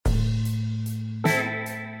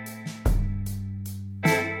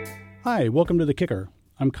Hi, welcome to The Kicker.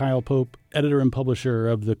 I'm Kyle Pope, editor and publisher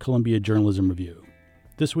of the Columbia Journalism Review.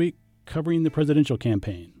 This week, covering the presidential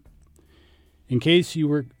campaign. In case you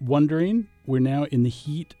were wondering, we're now in the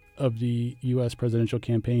heat of the U.S. presidential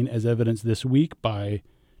campaign, as evidenced this week by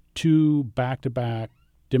two back-to-back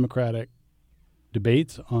Democratic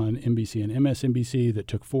debates on NBC and MSNBC that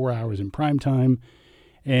took 4 hours in prime time.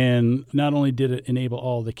 And not only did it enable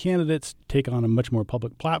all the candidates to take on a much more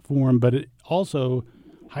public platform, but it also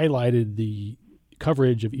highlighted the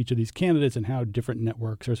coverage of each of these candidates and how different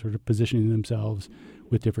networks are sort of positioning themselves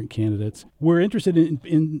with different candidates. We're interested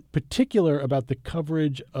in particular about the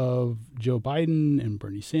coverage of Joe Biden and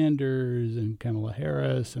Bernie Sanders and Kamala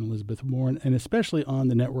Harris and Elizabeth Warren, and especially on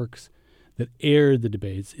the networks that aired the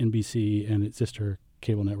debates, NBC and its sister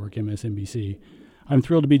cable network, MSNBC. I'm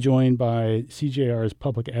thrilled to be joined by CJR's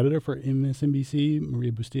public editor for MSNBC,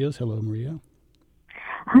 Maria Bustillo. Hello, Maria.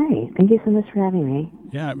 Hi, thank you so much for having me.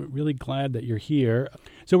 Yeah, I'm really glad that you're here.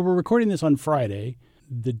 So we're recording this on Friday,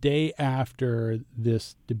 the day after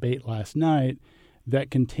this debate last night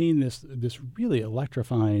that contained this really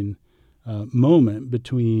electrifying moment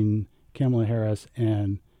between Kamala Harris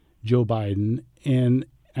and Joe Biden. And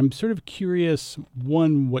I'm sort of curious,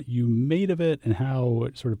 one, what you made of it and how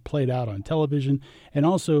it sort of played out on television, and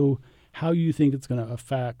also how you think it's going to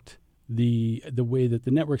affect the way that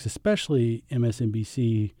the networks, especially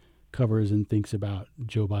MSNBC, covers and thinks about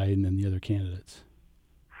Joe Biden and the other candidates.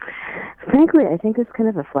 Frankly, I think it's kind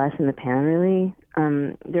of a flash in the pan, really.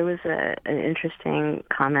 There was an interesting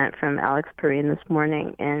comment from Alex Perrine this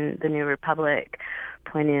morning in the New Republic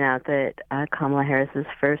pointing out that Kamala Harris's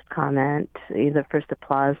first comment, the first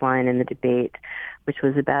applause line in the debate, which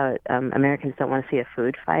was about Americans don't want to see a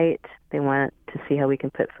food fight. They want to see how we can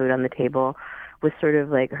put food on the table, was sort of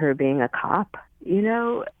like her being a cop,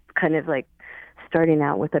 kind of like starting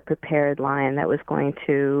out with a prepared line that was going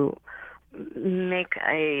to make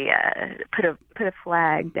put a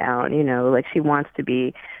flag down, like she wants to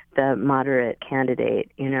be the moderate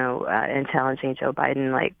candidate, and challenging Joe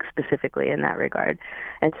Biden, like specifically in that regard.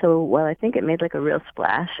 And so while I think it made like a real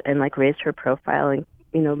splash and like raised her profile and,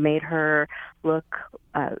 made her look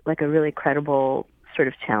like a really credible sort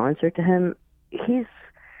of challenger to him, he's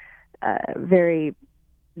very,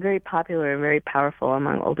 very popular and very powerful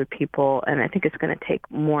among older people, and I think it's going to take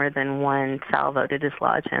more than one salvo to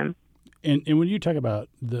dislodge him. And when you talk about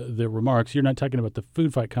the remarks, you're not talking about the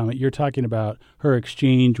food fight comment. You're talking about her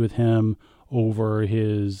exchange with him over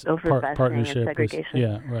his partnership.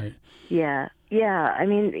 Yeah, right. Yeah. I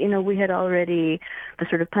mean, we had already, the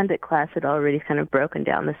sort of pundit class had already kind of broken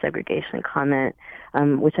down the segregation comment,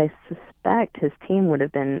 which I suspect his team would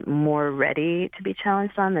have been more ready to be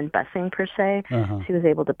challenged on than busing per se. Uh-huh. She was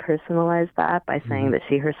able to personalize that by saying that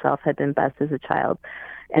she herself had been bused as a child.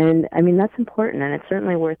 And, I mean, that's important, and it's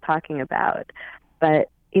certainly worth talking about. But,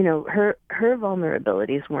 her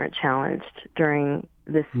vulnerabilities weren't challenged during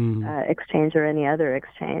this exchange or any other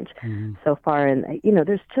exchange so far. And,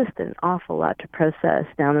 there's just an awful lot to process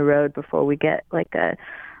down the road before we get, like, a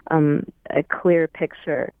clear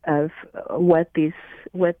picture of what these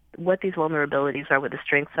vulnerabilities are, what the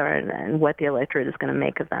strengths are, and what the electorate is going to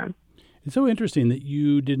make of them. It's so interesting that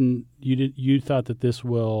you thought that this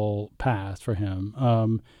will pass for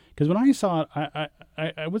him. Because when I saw it,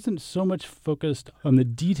 I wasn't so much focused on the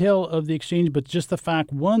detail of the exchange, but just the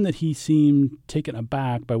fact, one, that he seemed taken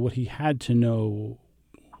aback by what he had to know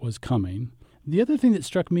was coming. The other thing that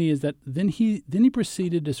struck me is that then he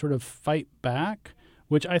proceeded to sort of fight back,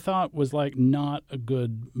 which I thought was like not a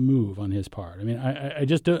good move on his part. I mean, I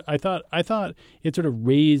thought it sort of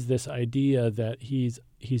raised this idea that he's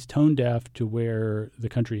tone deaf to where the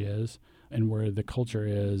country is and where the culture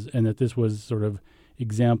is, and that this was sort of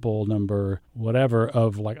example number whatever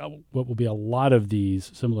of like what will be a lot of these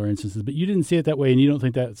similar instances. But you didn't see it that way, and you don't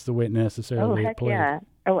think that's the way it necessarily played. Yeah.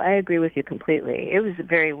 Oh, I agree with you completely. It was a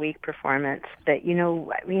very weak performance that,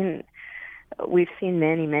 we've seen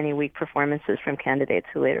many, many weak performances from candidates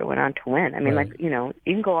who later went on to win. I mean, right. You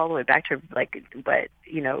can go all the way back to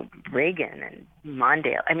Reagan and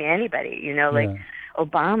Mondale. I mean, anybody,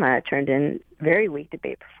 Obama turned in very weak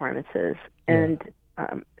debate performances. And,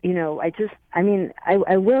 I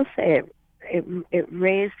will say it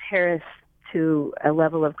raised Harris to a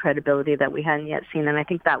level of credibility that we hadn't yet seen. And I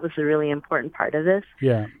think that was a really important part of this.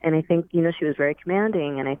 Yeah. And I think, she was very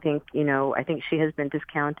commanding. And I think she has been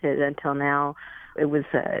discounted until now. It was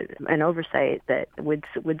an oversight that would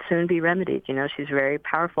soon be remedied. She's very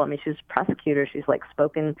powerful. I mean, she's a prosecutor. She's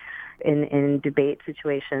spoken in debate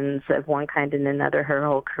situations of one kind and another her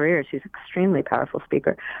whole career. She's an extremely powerful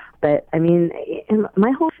speaker. But I mean,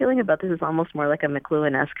 my whole feeling about this is almost more like a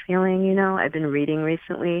McLuhan-esque feeling. I've been reading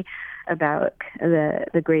recently about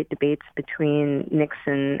the great debates between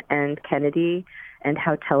Nixon and Kennedy and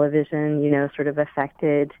how television, sort of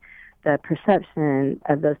affected the perception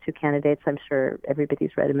of those two candidates. I'm sure everybody's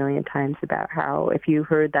read a million times about how if you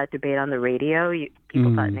heard that debate on the radio,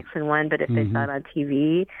 people thought Nixon won, but if they saw it on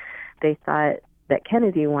TV, they thought that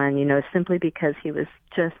Kennedy won, simply because he was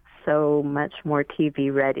just so much more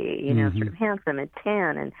TV ready, sort of handsome and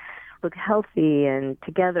tan and looked healthy and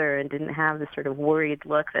together and didn't have the sort of worried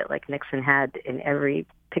look that Nixon had in every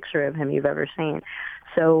picture of him you've ever seen.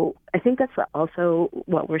 So I think that's also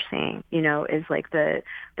what we're seeing, is the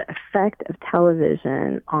effect of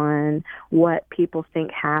television on what people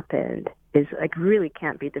think happened is really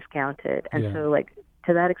can't be discounted. And so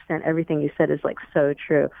to that extent, everything you said is so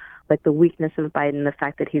true. The weakness of Biden, the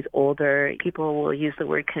fact that he's older, people will use the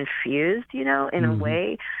word confused, in a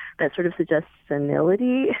way that sort of suggests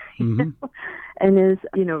senility, and is,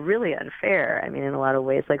 really unfair. I mean, in a lot of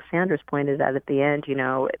ways, Sanders pointed out at the end,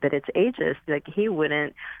 that it's ageist. He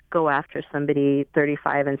wouldn't go after somebody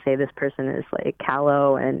 35 and say this person is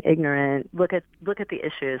callow and ignorant. Look at the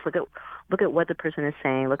issues. Look at what the person is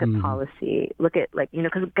saying. Look at policy. Look at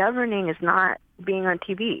because governing is not being on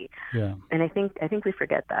TV. Yeah. And I think we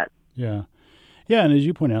forget that. Yeah. Yeah, and as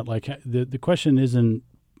you point out, the question isn't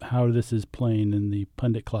how this is playing in the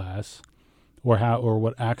pundit class or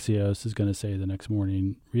what Axios is going to say the next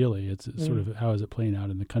morning. Really, it's sort of how is it playing out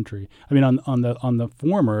in the country. I mean, on the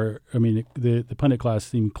former, I mean, the pundit class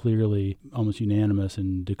seemed clearly almost unanimous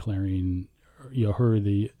in declaring her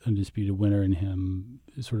the undisputed winner and him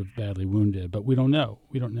sort of badly wounded. But we don't know.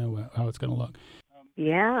 We don't know how it's going to look.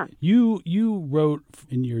 Yeah. You wrote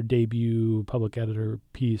in your debut public editor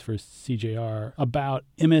piece for CJR about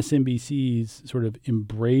MSNBC's sort of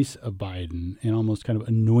embrace of Biden and almost kind of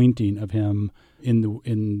anointing of him in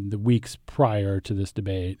the weeks prior to this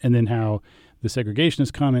debate, and then how the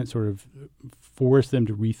segregationist comment sort of forced them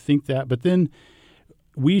to rethink that. But then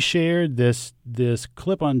we shared this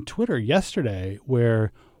clip on Twitter yesterday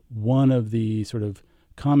where one of the sort of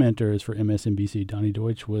commenters for MSNBC, Donnie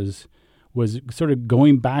Deutsch, was sort of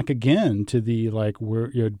going back again to the where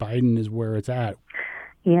Biden is where it's at.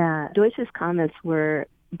 Yeah, Deutsch's comments were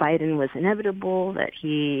Biden was inevitable, that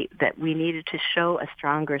we needed to show a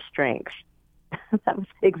stronger strength. That was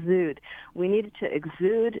exude. We needed to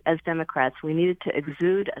exude as Democrats. We needed to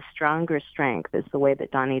exude a stronger strength, is the way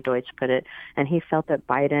that Donnie Deutsch put it, and he felt that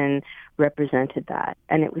Biden represented that,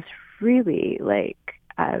 and it was really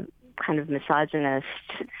a kind of misogynist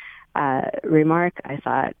remark, I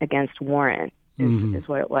thought, against Warren is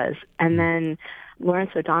what it was. And then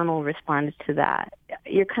Lawrence O'Donnell responded to that.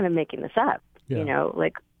 You're kind of making this up,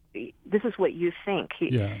 this is what you think.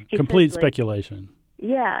 He complete speculation.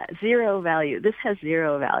 Yeah, zero value. This has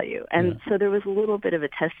zero value. And so there was a little bit of a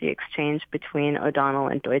testy exchange between O'Donnell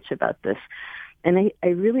and Deutsch about this. And I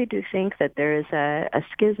really do think that there is a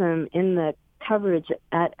schism in the coverage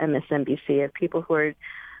at MSNBC of people who are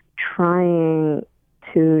trying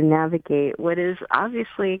to navigate what is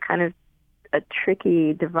obviously kind of a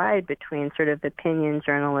tricky divide between sort of opinion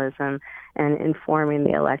journalism and informing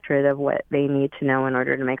the electorate of what they need to know in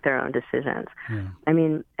order to make their own decisions. Yeah. I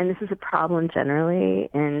mean, and this is a problem generally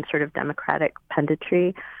in sort of Democratic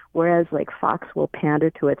punditry, whereas Fox will pander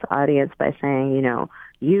to its audience by saying,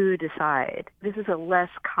 you decide. This is a less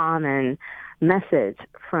common message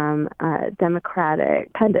from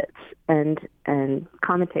Democratic pundits and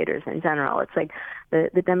commentators in general. It's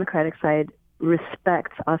the Democratic side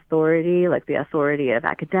respects authority, like the authority of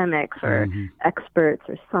academics or experts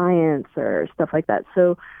or science or stuff like that.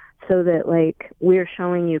 So that we're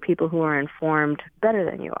showing you people who are informed better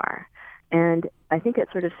than you are. And I think it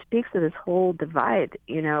sort of speaks to this whole divide,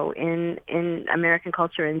 in American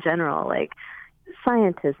culture in general,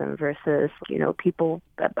 scientism versus, people,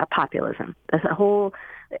 populism.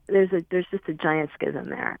 There's just a giant schism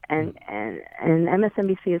there. And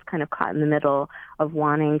MSNBC is kind of caught in the middle of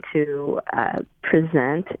wanting to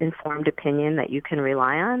present informed opinion that you can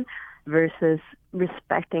rely on versus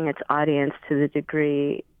respecting its audience to the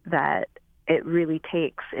degree that it really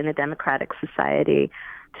takes in a democratic society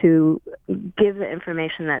to give the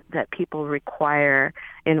information that people require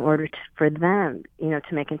in order for them, to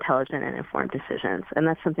make intelligent and informed decisions. And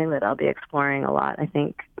that's something that I'll be exploring a lot, I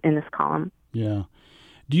think, in this column. Yeah.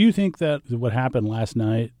 Do you think that what happened last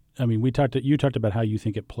night, I mean, you talked about how you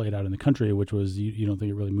think it played out in the country, which was you don't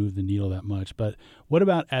think it really moved the needle that much. But what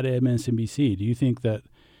about at MSNBC? Do you think that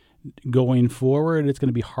going forward it's going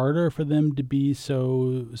to be harder for them to be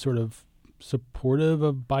so sort of supportive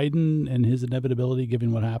of Biden and his inevitability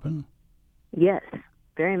given what happened? Yes,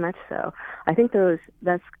 very much so. I think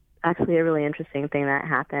that's actually a really interesting thing that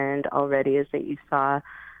happened already, is that you saw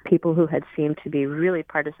people who had seemed to be really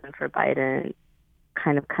partisan for Biden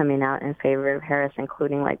kind of coming out in favor of Harris,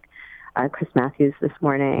 including like Chris Matthews this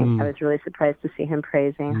morning. I was really surprised to see him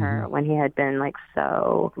praising her when he had been like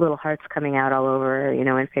so little hearts coming out all over,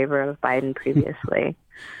 in favor of Biden previously.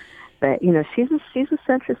 But, she's a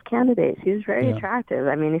centrist candidate. She's very attractive.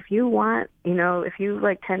 I mean, if you want, if you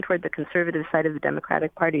like tend toward the conservative side of the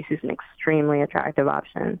Democratic Party, she's an extremely attractive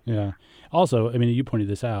option. Yeah. Also, I mean, you pointed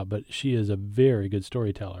this out, but she is a very good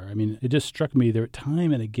storyteller. I mean, it just struck me there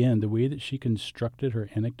time and again, the way that she constructed her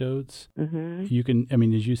anecdotes. You can, I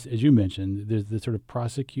mean, as you mentioned, there's the sort of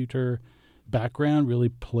prosecutor background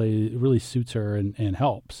really suits her and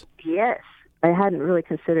helps. Yes. I hadn't really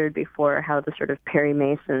considered before how the sort of Perry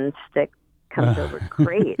Mason stick comes over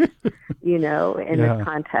great, in this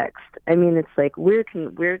context. I mean, it's like we're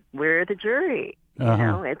the jury,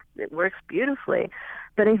 it works beautifully.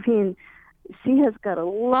 But I mean, she has got a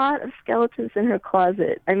lot of skeletons in her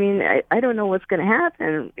closet. I mean, I don't know what's going to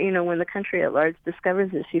happen, when the country at large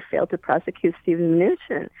discovers that she failed to prosecute Stephen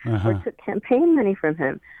Mnuchin or took campaign money from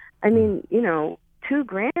him. I mean,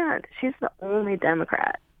 $2,000. She's the only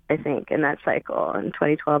Democrat, I think, in that cycle in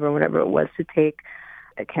 2012 or whatever it was, to take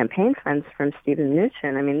campaign funds from Stephen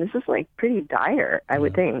Mnuchin. I mean, this is like pretty dire, I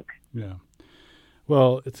would think. Yeah.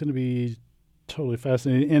 Well, it's going to be totally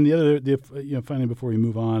fascinating. And the other, finally, before we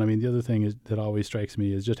move on, I mean, the other thing that always strikes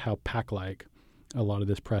me is just how pack-like a lot of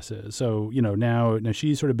this press is. So, now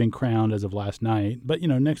she's sort of been crowned as of last night, but,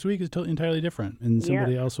 next week is entirely different. And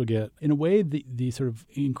somebody else will get, in a way, the sort of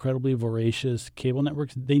incredibly voracious cable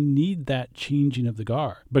networks, they need that changing of the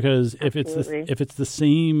guard. Because if it's the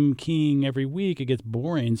same king every week, it gets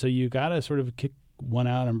boring. So you got to sort of kick one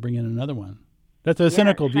out and bring in another one. That's a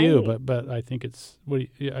cynical view, but I think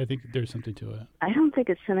I think there's something to it. I don't think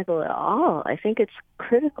it's cynical at all. I think it's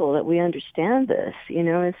critical that we understand this,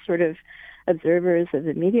 as sort of observers of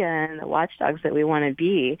the media and the watchdogs that we want to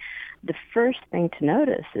be. The first thing to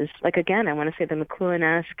notice is, like, again, I want to say the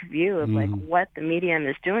McLuhan-esque view of like what the medium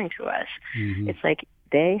is doing to us. It's like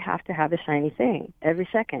they have to have a shiny thing every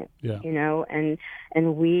second,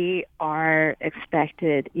 and we are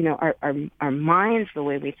expected, our minds, the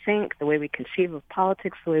way we think, the way we conceive of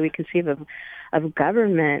politics, the way we conceive of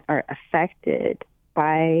government are affected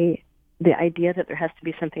by the idea that there has to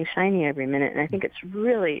be something shiny every minute. And I think it's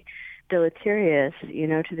really deleterious,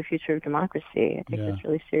 to the future of democracy. I take this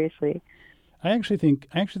really seriously. I actually think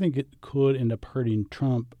it could end up hurting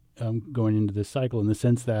Trump going into this cycle, in the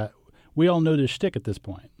sense that we all know the shtick at this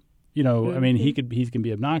point. I mean, he can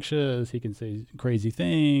be obnoxious, he can say crazy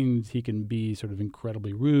things, he can be sort of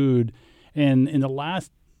incredibly rude. And in the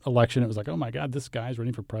last election, it was like, oh my God, this guy's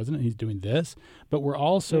running for president, he's doing this. But we're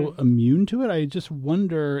all so immune to it. I just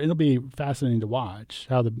wonder, it'll be fascinating to watch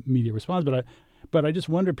how the media responds, but I just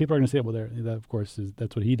wonder, people are going to say, well, that of course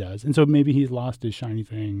that's what he does. And so maybe he's lost his shiny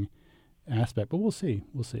thing aspect, but we'll see.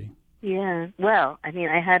 Yeah. Well, I mean,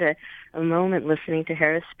 I had a moment listening to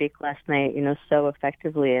Harris speak last night, so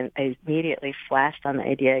effectively, and I immediately flashed on the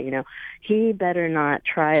idea, he better not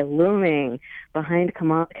try looming behind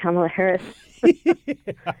Kamala Harris.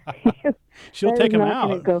 She'll take him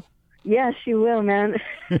out. Yeah, she will, man.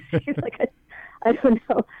 She's like, I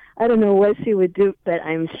don't know what she would do, but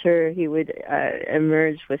I'm sure he would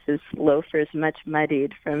emerge with his loafers much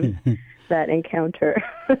muddied from that encounter.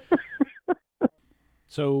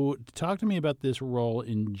 So talk to me about this role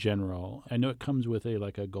in general. I know it comes with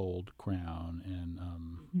a gold crown and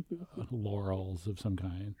laurels of some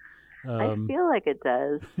kind. I feel like it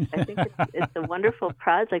does. I think it's a wonderful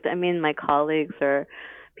project. I mean, my colleagues are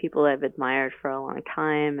people I've admired for a long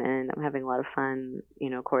time, and I'm having a lot of fun,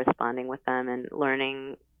 corresponding with them and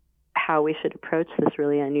learning how we should approach this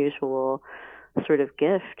really unusual sort of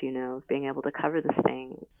gift, being able to cover this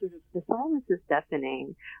thing. Sort of the silence is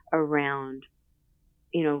deafening around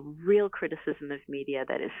real criticism of media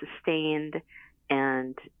that is sustained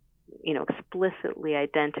and, explicitly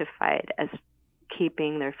identified as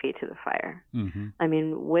keeping their feet to the fire. I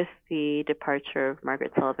mean, with the departure of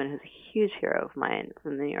Margaret Sullivan, who's a huge hero of mine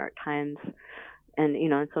from the New York Times, and,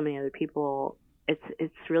 and so many other people,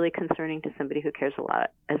 it's really concerning to somebody who cares a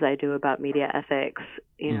lot, as I do, about media ethics,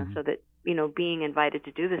 so that, being invited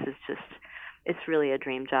to do this is just, it's really a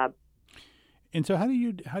dream job. And so how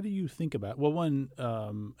do you think about, well, one,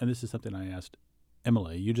 and this is something I asked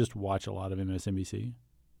Emily, you just watch a lot of MSNBC?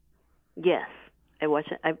 Yes, I watch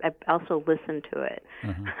it. I also listen to it.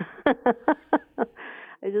 Uh-huh.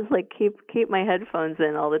 I just keep my headphones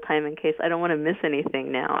in all the time in case I don't want to miss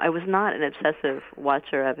anything now. I was not an obsessive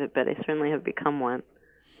watcher of it, but I certainly have become one.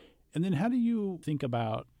 And then how do you think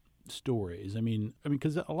about stories? I mean,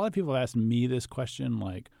 because a lot of people have asked me this question,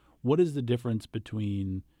 like, what is the difference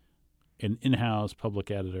between an in-house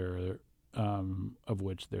public editor, of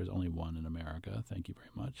which there's only one in America, thank you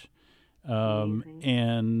very much,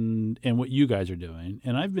 and what you guys are doing?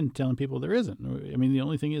 And I've been telling people there isn't. I mean, the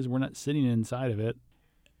only thing is we're not sitting inside of it.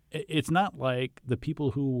 It's not like the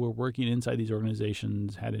people who were working inside these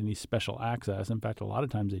organizations had any special access. In fact, a lot of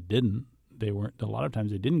times they didn't. A lot of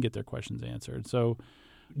times they didn't get their questions answered. So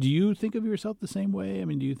do you think of yourself the same way? I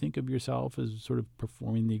mean, do you think of yourself as sort of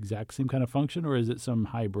performing the exact same kind of function, or is it some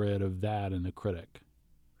hybrid of that and a critic?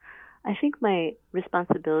 I think my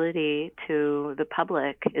responsibility to the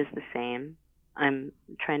public is the same. I'm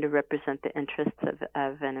trying to represent the interests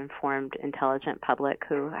of an informed, intelligent public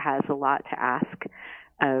who has a lot to ask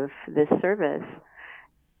of this service.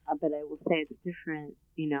 But I will say it's different,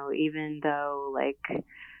 even though,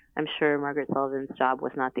 I'm sure Margaret Sullivan's job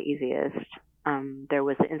was not the easiest. There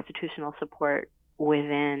was institutional support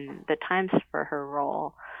within the Times for her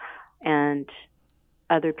role, and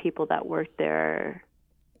other people that worked there,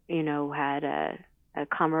 had a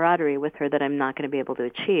camaraderie with her that I'm not going to be able to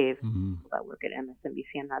achieve. Mm-hmm. I work at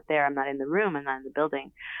MSNBC. I'm not there. I'm not in the room. I'm not in the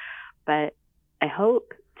building. But I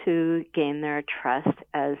hope to gain their trust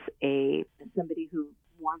as somebody who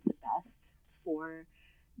wants the best for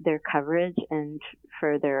their coverage and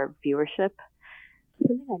for their viewership.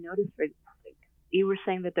 Something I noticed, you were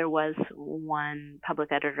saying that there was one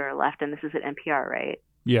public editor left, and this is at NPR, right?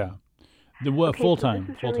 Yeah.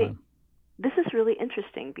 Full-time. This is really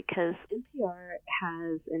interesting because NPR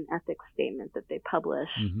has an ethics statement that they publish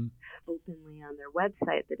openly on their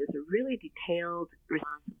website that is a really detailed,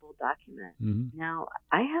 responsible document. Mm-hmm. Now,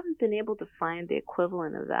 I haven't been able to find the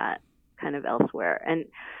equivalent of that kind of elsewhere. And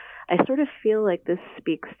I sort of feel like this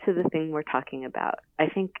speaks to the thing we're talking about. I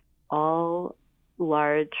think all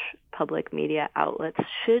large public media outlets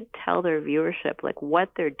should tell their viewership what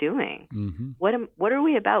they're doing. Mm-hmm. What are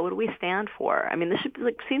we about? What do we stand for? I mean, this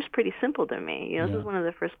seems pretty simple to me. This is one of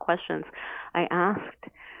the first questions I asked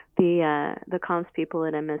the comms people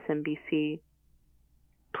at MSNBC.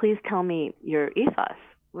 Please tell me your ethos.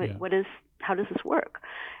 How does this work?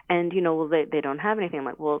 And they don't have anything. I'm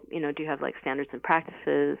like, well, do you have standards and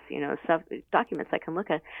practices? Stuff, documents I can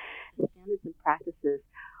look at. The standards and practices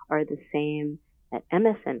are the same at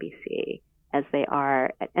MSNBC as they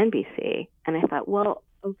are at NBC. And I thought, well,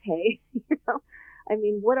 okay,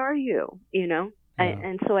 what are you, Yeah.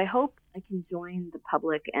 And so I hope I can join the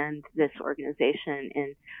public and this organization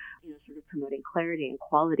in, sort of promoting clarity and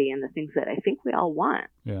quality and the things that I think we all want.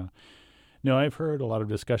 Yeah. No, I've heard a lot of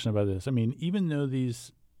discussion about this. I mean, even though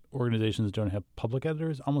these organizations don't have public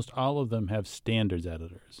editors, almost all of them have standards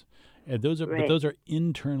editors. And those are, right. But those are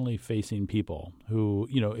internally facing people who,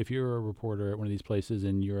 if you're a reporter at one of these places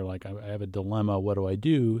and you're like, I have a dilemma, what do I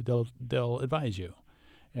do? They'll advise you.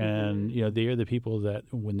 And, they are the people that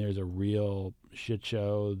when there's a real shit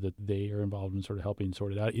show that they are involved in sort of helping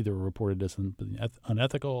sort it out, either reported as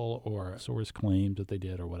unethical or source claims that they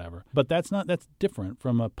did or whatever. But that's different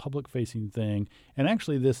from a public facing thing. And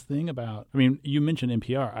actually this thing about, you mentioned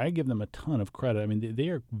NPR, I give them a ton of credit. I mean, they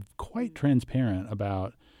are quite transparent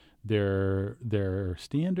about their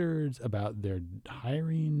standards, about their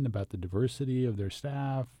hiring, about the diversity of their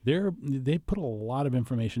staff. They put a lot of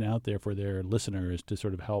information out there for their listeners to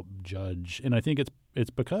sort of help judge. And I think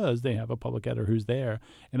it's because they have a public editor who's there.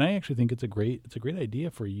 And I actually think it's a great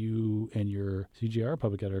idea for you and your CGR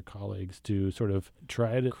public editor colleagues to sort of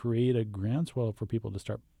try to create a groundswell for people to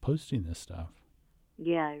start posting this stuff.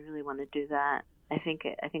 Yeah, I really want to do that. I think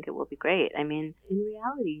it will be great. I mean, in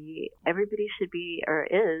reality, everybody should be or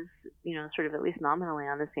is, sort of at least nominally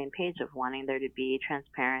on the same page of wanting there to be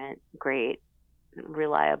transparent, great,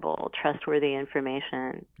 reliable, trustworthy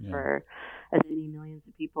information for as many millions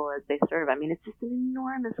of people as they serve. I mean, it's just an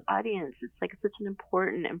enormous audience. It's such an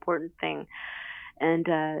important thing. And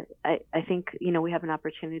I think, we have an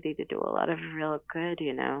opportunity to do a lot of real good,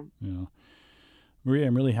 Yeah. Maria,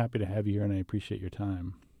 I'm really happy to have you here, and I appreciate your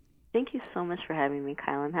time. Thank you so much for having me,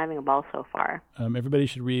 Kyle. I'm having a ball so far. Everybody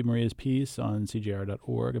should read Maria's piece on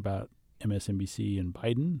cgr.org about MSNBC and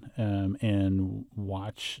Biden, and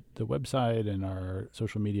watch the website and our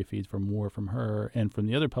social media feeds for more from her and from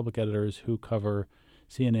the other public editors who cover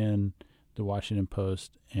CNN, the Washington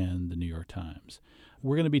Post, and the New York Times.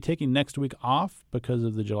 We're going to be taking next week off because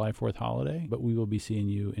of the July 4th holiday, but we will be seeing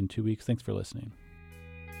you in 2 weeks. Thanks for listening.